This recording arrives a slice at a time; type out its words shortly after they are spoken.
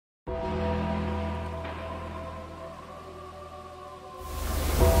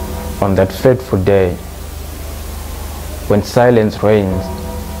On that fateful day, when silence reigns,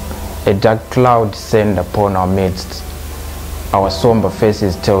 a dark cloud descends upon our midst. Our somber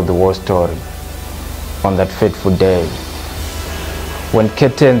faces tell the war story. On that fateful day, when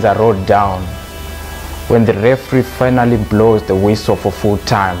curtains are rolled down, when the referee finally blows the whistle for full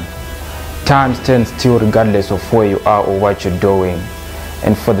time, time stands still regardless of where you are or what you're doing.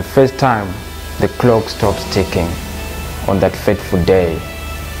 And for the first time, the clock stops ticking. On that fateful day,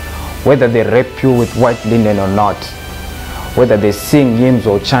 whether they rape you with white linen or not, whether they sing hymns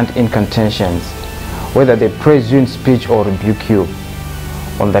or chant incantations, whether they praise you in speech or rebuke you,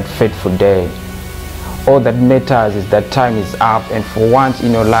 on that fateful day, all that matters is that time is up, and for once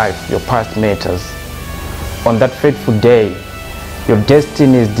in your life, your past matters. On that fateful day, your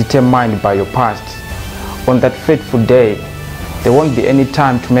destiny is determined by your past. On that fateful day, there won't be any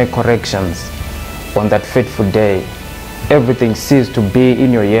time to make corrections. On that fateful day, everything ceases to be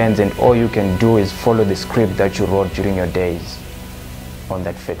in your hands, and all you can do is follow the script that you wrote during your days. On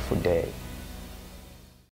that fateful day.